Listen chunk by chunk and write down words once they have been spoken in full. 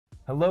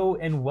Hello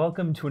and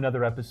welcome to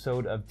another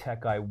episode of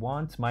Tech I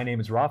Want. My name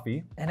is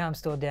Rafi. And I'm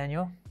still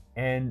Daniel.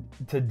 And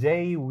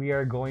today we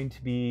are going to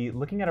be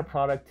looking at a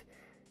product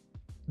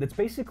that's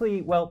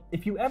basically, well,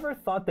 if you ever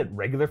thought that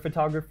regular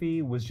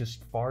photography was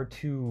just far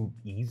too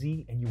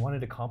easy and you wanted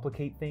to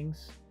complicate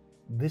things,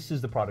 this is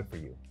the product for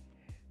you.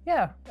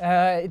 Yeah,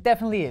 it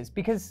definitely is,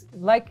 because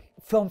like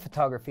film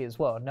photography as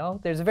well, no?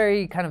 There's a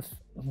very kind of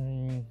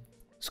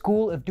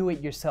school of do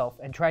it yourself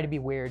and try to be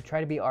weird,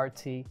 try to be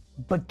artsy,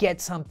 but get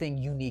something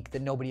unique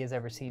that nobody has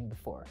ever seen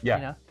before. Yeah,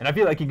 you know? And I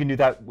feel like you can do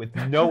that with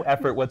no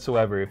effort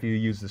whatsoever if you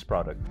use this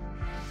product.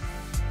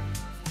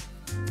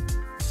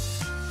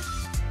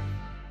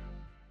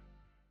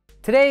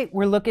 Today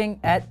we're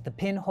looking at the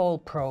Pinhole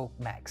Pro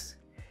Max,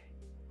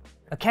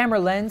 a camera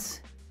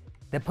lens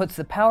that puts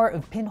the power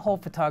of pinhole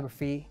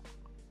photography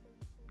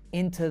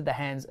into the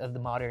hands of the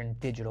modern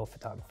digital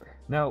photographer.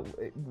 Now,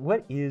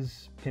 what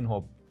is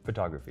pinhole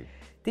photography?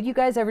 Did you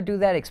guys ever do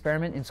that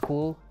experiment in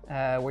school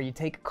where you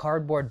take a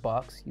cardboard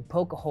box, you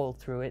poke a hole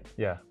through it,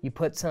 Yeah. you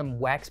put some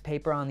wax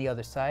paper on the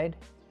other side,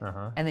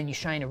 Uh-huh. and then you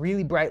shine a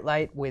really bright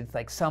light with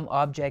like some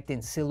object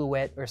in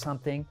silhouette or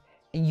something,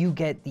 and you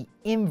get the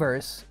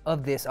inverse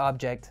of this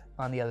object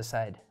on the other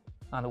side,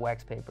 on the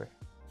wax paper.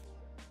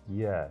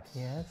 Yes.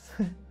 Yes.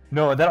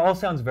 No, that all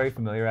sounds very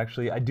familiar,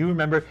 actually. I do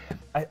remember,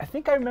 I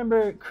think I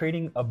remember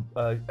creating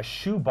a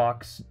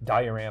shoebox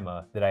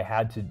diorama that I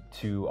had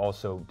to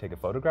also take a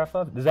photograph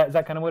of. Is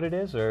that kind of what it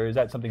is, or is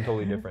that something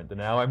totally different? And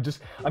now I'm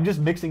just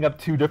mixing up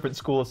two different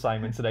school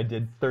assignments that I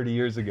did 30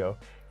 years ago.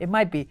 It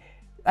might be.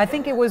 I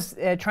think it was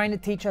trying to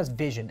teach us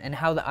vision and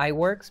how the eye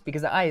works,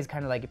 because the eye is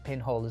kind of like a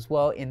pinhole as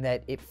well, in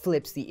that it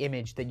flips the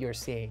image that you're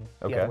seeing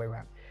the other way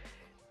around.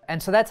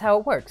 And so that's how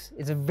it works.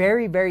 It's a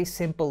very, very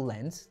simple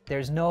lens.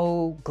 There's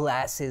no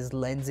glasses,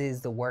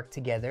 lenses that work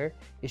together.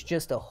 It's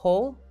just a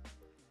hole,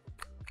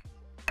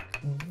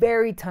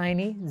 very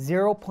tiny,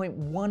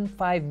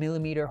 0.15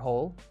 millimeter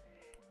hole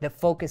that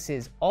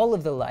focuses all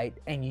of the light,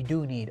 and you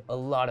do need a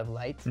lot of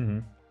light,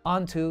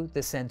 onto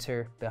the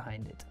sensor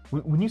behind it.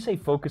 When you say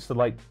focus the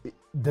light,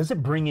 does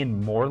it bring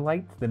in more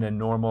light than a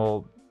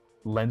normal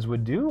lens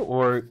would do,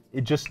 or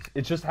it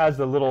just has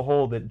a little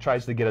hole that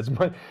tries to get as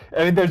much?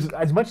 I mean, there's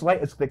as much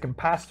light as that can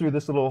pass through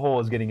this little hole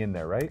as getting in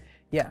there, right?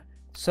 Yeah.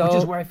 So which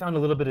is where I found a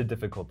little bit of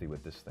difficulty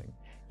with this thing.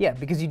 Yeah,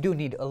 because you do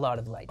need a lot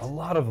of light. A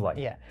lot of light.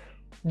 Yeah.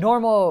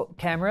 Normal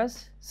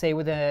cameras, say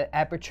with an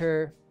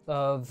aperture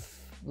of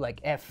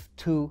like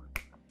f2,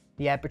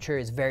 the aperture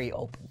is very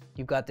open.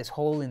 You've got this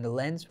hole in the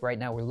lens. Right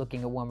now we're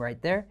looking at one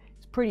right there.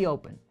 It's pretty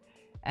open.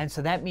 And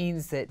so that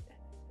means that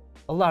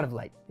a lot of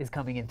light is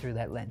coming in through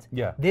that lens.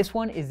 Yeah. This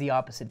one is the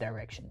opposite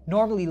direction.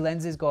 Normally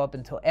lenses go up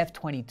until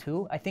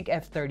f22. I think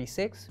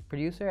f36,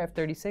 producer,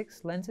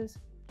 f36 lenses?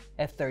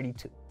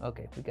 f32.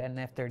 Okay, we got an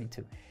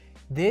f32.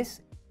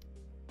 This,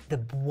 the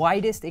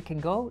widest it can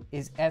go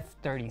is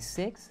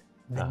f36.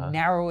 The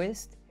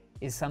narrowest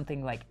is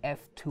something like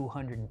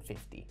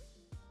f250,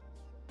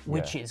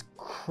 which is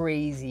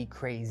crazy,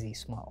 crazy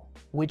small.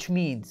 Which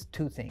means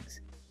two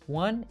things.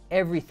 One,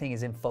 everything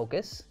is in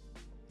focus.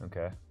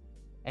 Okay.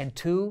 And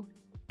two,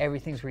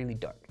 everything's really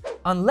dark.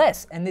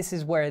 Unless, and this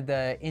is where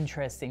the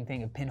interesting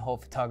thing of pinhole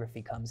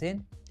photography comes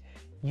in,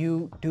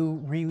 you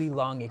do really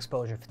long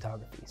exposure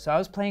photography. So I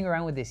was playing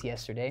around with this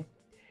yesterday,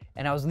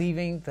 and I was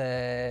leaving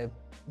the,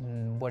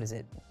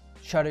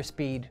 shutter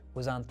speed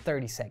was on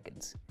 30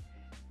 seconds.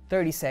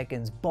 30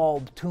 seconds,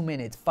 bulb, 2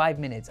 minutes, 5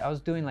 minutes. I was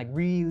doing like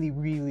really,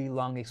 really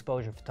long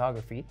exposure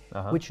photography,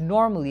 which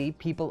normally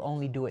people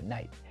only do at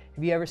night.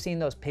 Have you ever seen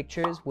those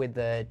pictures with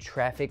the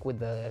traffic with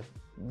the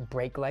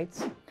brake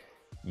lights?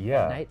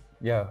 Yeah. At night?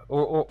 Yeah.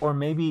 Or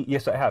maybe,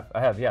 yes, I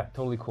have, yeah,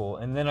 totally cool.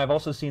 And then I've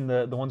also seen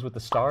the ones with the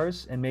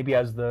stars, and maybe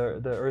as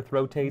the Earth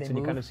rotates and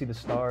you kind of see the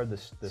star,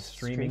 the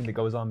streaming that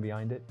goes on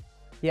behind it.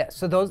 Yeah,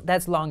 so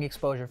that's long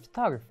exposure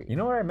photography. You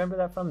know where I remember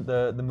that from?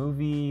 The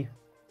movie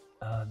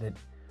that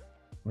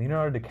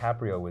Leonardo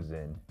DiCaprio was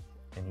in,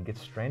 and he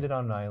gets stranded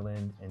on an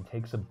island and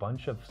takes a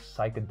bunch of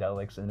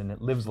psychedelics, and then it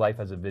lives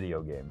life as a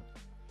video game.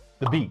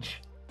 The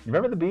Beach. You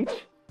remember The Beach?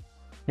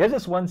 He has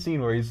this one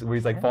scene where he's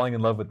like falling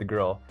in love with the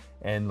girl,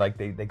 and like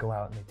they go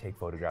out and they take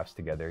photographs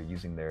together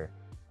using their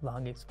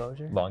long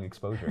exposure. Long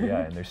exposure,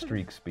 yeah, and their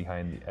streaks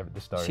behind the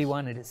stars. She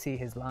wanted to see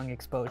his long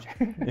exposure.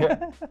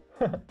 Yeah.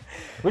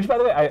 Which, by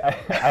the way,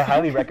 I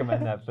highly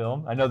recommend that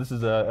film. I know this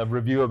is a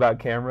review about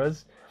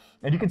cameras,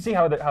 and you can see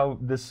how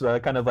this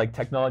kind of like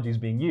technology is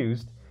being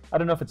used. I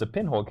don't know if it's a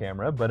pinhole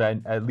camera, but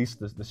at least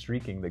the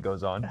streaking that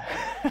goes on,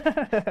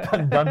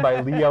 done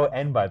by Leo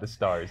and by the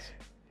stars.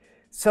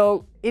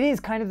 So it is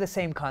kind of the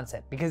same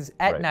concept, because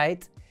at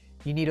night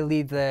you need to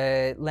leave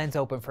the lens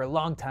open for a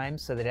long time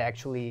so that it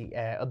actually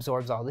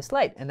absorbs all this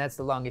light, and that's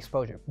the long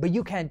exposure. But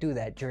you can't do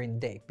that during the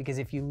day, because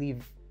if you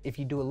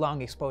do a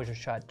long exposure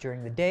shot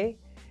during the day,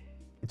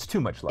 it's too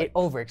much light. It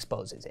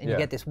overexposes, and you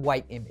get this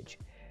white image.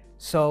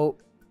 So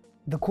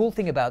the cool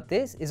thing about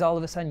this is all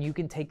of a sudden you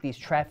can take these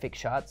traffic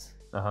shots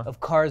of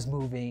cars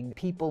moving,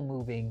 people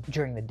moving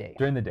during the day.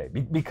 During the day,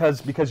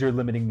 because you're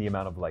limiting the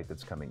amount of light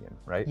that's coming in,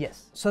 right?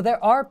 Yes. So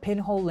there are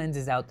pinhole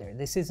lenses out there.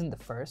 This isn't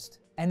the first,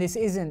 and this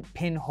isn't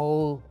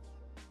Thingify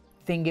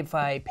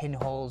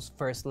Pinhole's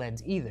first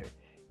lens either.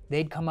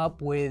 They'd come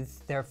up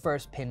with their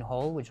first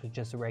pinhole, which was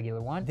just a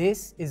regular one.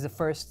 This is the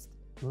first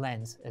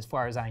lens, as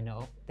far as I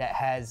know, that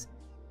has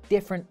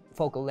different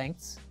focal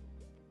lengths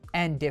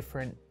and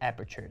different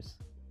apertures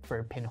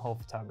for pinhole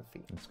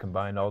photography. It's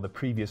combined all the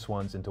previous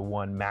ones into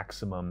one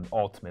maximum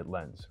ultimate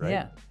lens, right?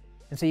 Yeah.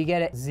 And so you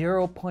get a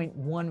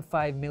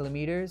 0.15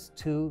 millimeters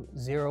to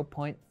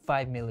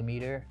 0.5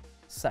 millimeter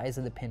size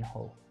of the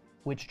pinhole,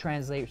 which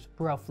translates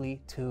roughly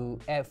to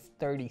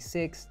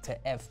f/36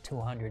 to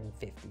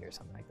f/250 or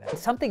something like that.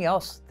 Something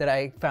else that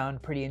I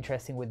found pretty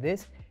interesting with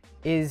this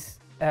is,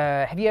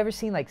 have you ever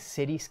seen like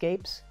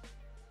cityscapes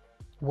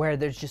where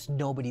there's just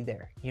nobody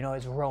there? You know,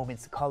 it's Rome,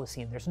 it's the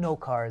Colosseum, there's no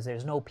cars,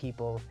 there's no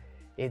people.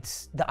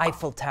 It's the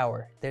Eiffel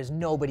Tower, there's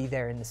nobody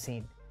there in the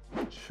scene.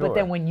 Sure. But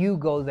then when you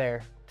go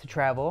there to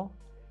travel,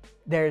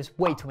 there's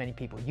way too many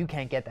people. You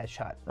can't get that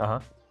shot.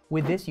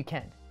 With this, you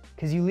can,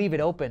 because you leave it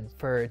open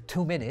for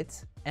 2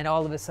 minutes and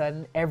all of a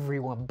sudden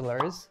everyone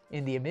blurs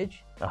in the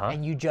image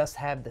and you just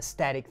have the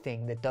static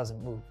thing that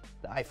doesn't move,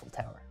 the Eiffel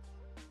Tower.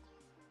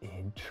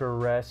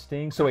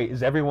 Interesting. So wait,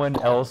 is everyone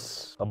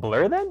else a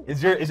blur then?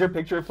 Is your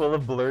picture full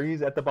of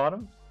blurries at the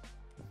bottom?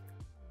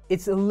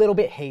 It's a little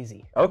bit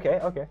hazy. Okay,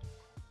 okay.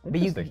 But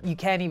you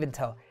can't even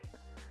tell.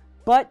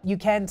 But you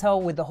can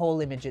tell with the whole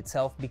image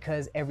itself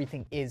because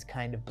everything is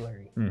kind of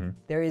blurry.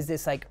 There is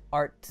this like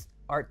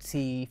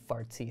artsy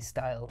fartsy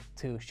style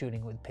to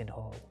shooting with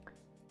pinhole.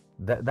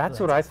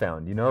 That's what I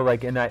found, you know,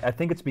 like, and I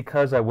think it's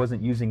because I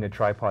wasn't using a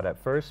tripod at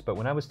first, but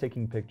when I was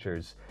taking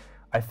pictures,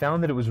 I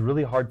found that it was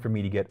really hard for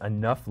me to get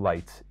enough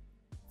light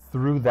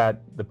through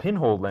the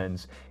pinhole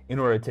lens in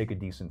order to take a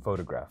decent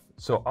photograph.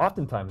 So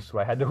oftentimes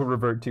what I had to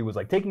revert to was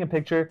like taking a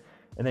picture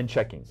and then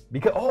checking.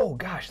 Because, oh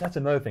gosh, that's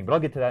another thing, but I'll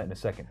get to that in a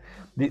second.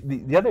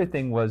 The other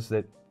thing was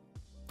that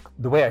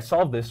the way I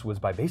solved this was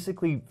by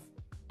basically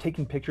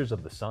taking pictures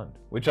of the sun,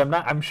 which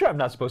I'm sure I'm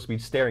not supposed to be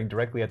staring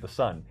directly at the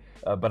sun,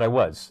 but I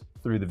was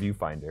through the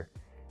viewfinder,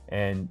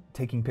 and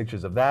taking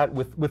pictures of that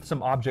with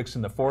some objects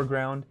in the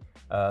foreground.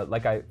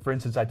 For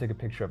instance, I took a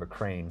picture of a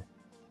crane.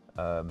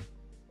 Do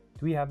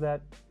we have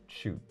that?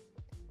 Shoot.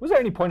 Was there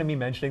any point in me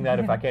mentioning that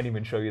if I can't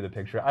even show you the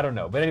picture? I don't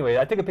know. But anyway,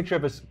 I took a picture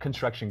of a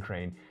construction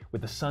crane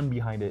with the sun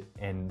behind it,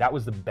 and that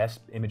was the best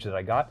image that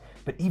I got.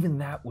 But even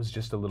that was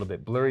just a little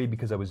bit blurry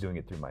because I was doing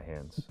it through my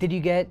hands. Did you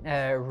get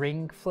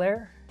ring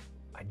flare?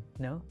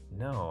 No?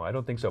 No, I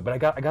don't think so. But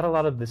I got a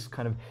lot of this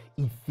kind of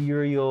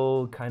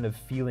ethereal kind of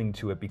feeling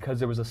to it because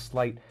there was a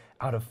slight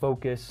out of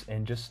focus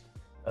and just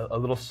a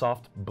little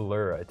soft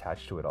blur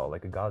attached to it all,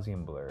 like a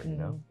Gaussian blur, you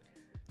know?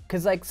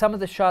 Because like some of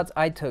the shots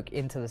I took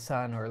into the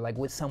sun, or like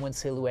with someone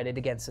silhouetted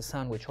against the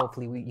sun, which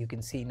hopefully you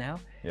can see now.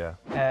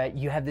 Yeah.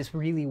 You have this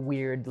really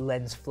weird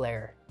lens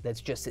flare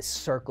that's just this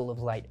circle of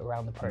light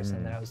around the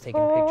person that I was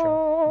taking a picture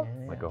of.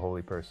 Yeah. Like a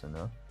holy person,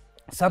 huh?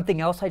 Something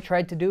else I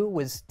tried to do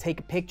was take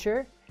a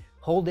picture,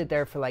 hold it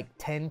there for like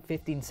 10,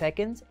 15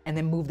 seconds, and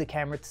then move the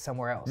camera to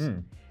somewhere else.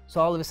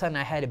 So all of a sudden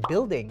I had a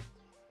building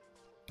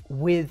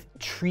with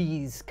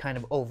trees kind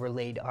of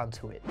overlaid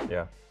onto it.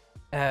 Yeah.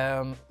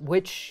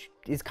 Which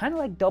is kind of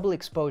like double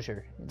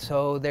exposure.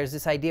 So there's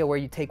this idea where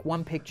you take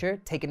one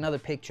picture, take another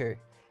picture,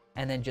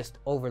 and then just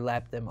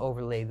overlap them,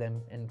 overlay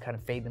them, and kind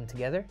of fade them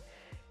together.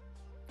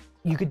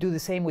 You could do the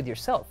same with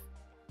yourself.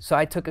 So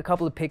I took a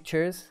couple of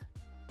pictures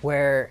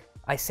where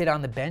I sit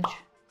on the bench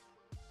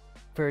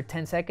for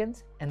 10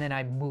 seconds, and then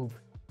I move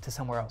to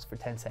somewhere else for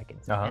 10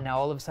 seconds. And now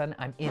all of a sudden,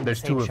 I'm in the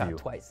same shot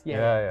twice.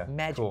 Yeah.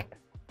 Magic. Cool.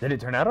 Did it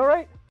turn out all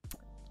right?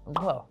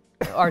 Well,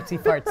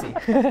 artsy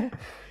fartsy.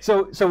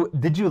 So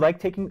did you like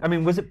taking, I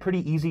mean, was it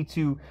pretty easy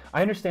to,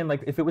 I understand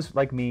like if it was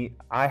like me,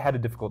 I had a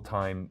difficult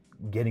time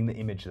getting the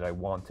image that I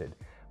wanted.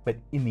 But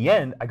in the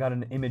end, I got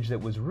an image that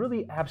was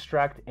really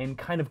abstract and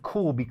kind of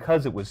cool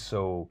because it was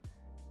so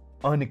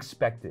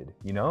unexpected,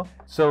 you know?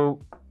 So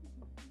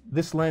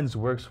this lens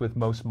works with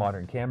most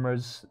modern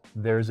cameras.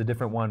 There's a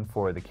different one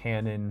for the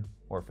Canon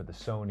or for the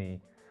Sony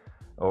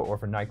or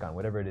for Nikon,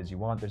 whatever it is you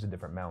want, there's a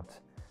different mount.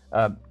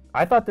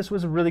 I thought this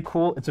was really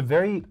cool. It's a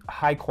very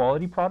high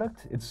quality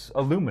product. It's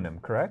aluminum,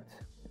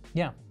 correct?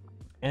 Yeah.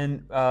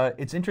 And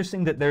it's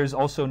interesting that there's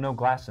also no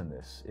glass in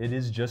this. It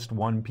is just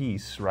one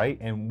piece, right?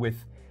 And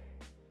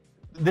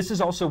this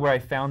is also where I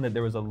found that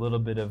there was a little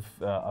bit of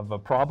a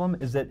problem,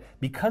 is that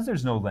because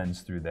there's no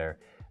lens through there,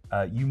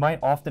 you might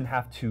often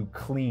have to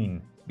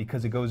clean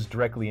because it goes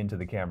directly into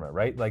the camera,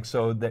 right? Like,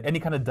 so that any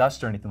kind of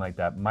dust or anything like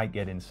that might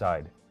get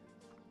inside.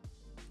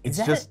 It's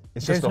just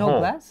a hole.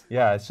 Glass?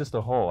 Yeah, it's just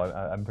a hole,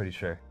 I'm pretty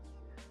sure.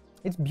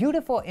 It's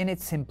beautiful in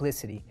its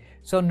simplicity.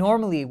 So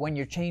normally when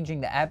you're changing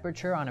the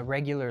aperture on a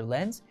regular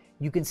lens,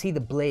 you can see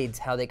the blades,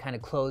 how they kind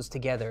of close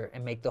together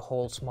and make the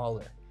hole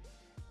smaller.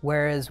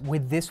 Whereas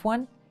with this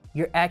one,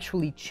 you're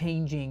actually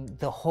changing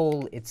the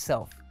hole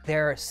itself.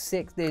 There are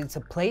it's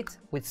a plate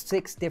with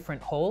 6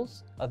 different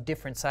holes of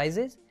different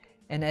sizes.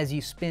 And as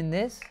you spin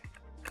this,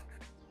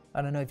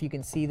 I don't know if you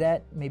can see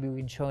that. Maybe we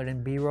can show it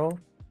in B-roll.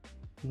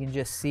 You can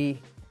just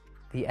see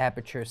the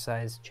aperture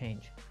size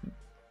change.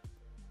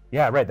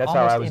 Yeah, right. That's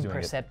Almost how I was doing it.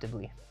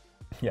 imperceptibly.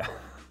 Yeah.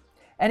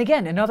 And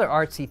again, another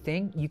artsy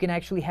thing, you can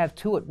actually have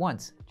two at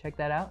once. Check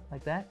that out,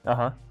 like that.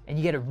 Uh-huh. And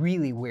you get a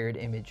really weird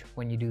image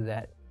when you do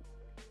that.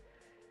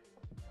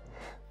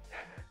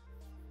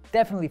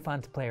 Definitely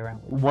fun to play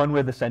around with. One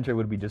where the center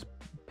would be just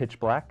pitch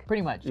black.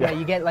 Pretty much, yeah.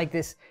 You get like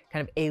this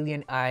kind of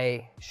alien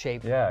eye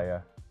shape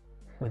Yeah.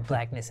 with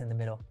blackness in the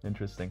middle.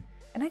 Interesting.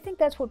 And I think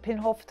that's what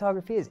pinhole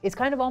photography is. It's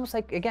kind of almost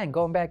like, again,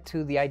 going back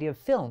to the idea of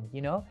film,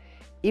 you know?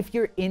 If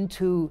you're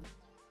into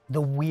the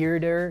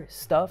weirder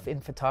stuff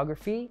in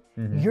photography,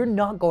 you're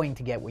not going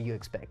to get what you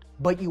expect,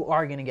 but you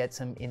are going to get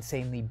some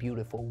insanely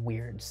beautiful,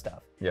 weird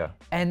stuff. Yeah.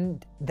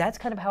 And that's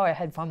kind of how I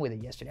had fun with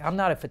it yesterday. I'm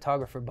not a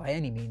photographer by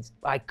any means.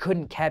 I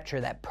couldn't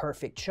capture that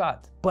perfect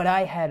shot, but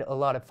I had a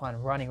lot of fun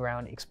running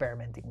around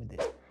experimenting with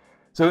it.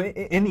 So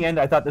in the end,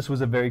 I thought this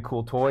was a very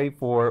cool toy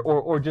for,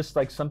 or just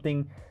like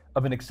something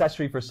of an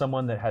accessory for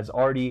someone that has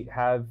already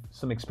have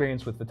some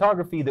experience with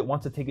photography that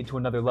wants to take it to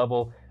another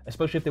level,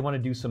 especially if they want to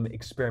do some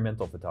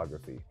experimental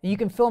photography. You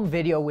can film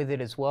video with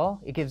it as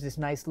well. It gives this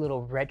nice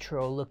little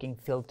retro looking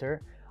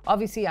filter.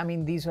 Obviously, I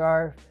mean, these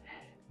are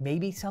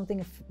maybe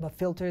something, a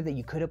filter that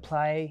you could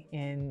apply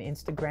in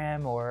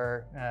Instagram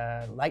or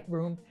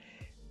Lightroom.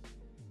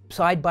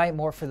 So I'd buy it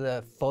more for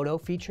the photo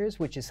features,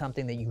 which is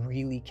something that you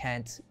really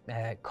can't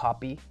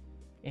copy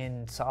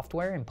in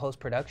software in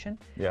post-production.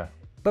 Yeah.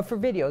 But for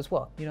video as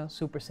well, you know,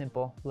 super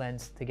simple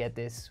lens to get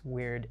this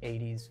weird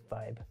 80s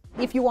vibe.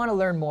 If you want to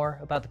learn more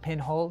about the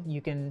Pinhole,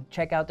 you can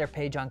check out their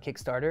page on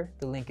Kickstarter.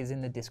 The link is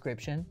in the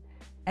description.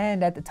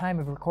 And at the time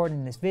of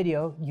recording this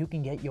video, you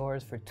can get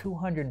yours for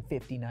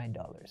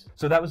 $259.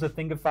 So that was the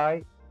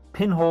Thingify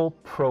Pinhole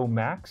Pro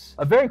Max.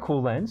 A very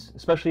cool lens,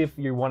 especially if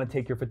you want to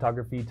take your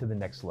photography to the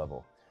next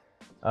level.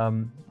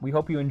 We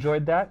hope you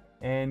enjoyed that,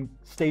 and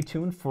stay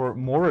tuned for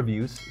more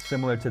reviews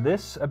similar to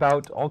this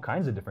about all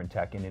kinds of different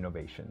tech and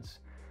innovations.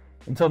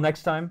 Until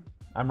next time,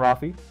 I'm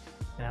Rafi.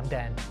 And I'm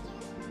Dan.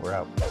 We're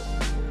out.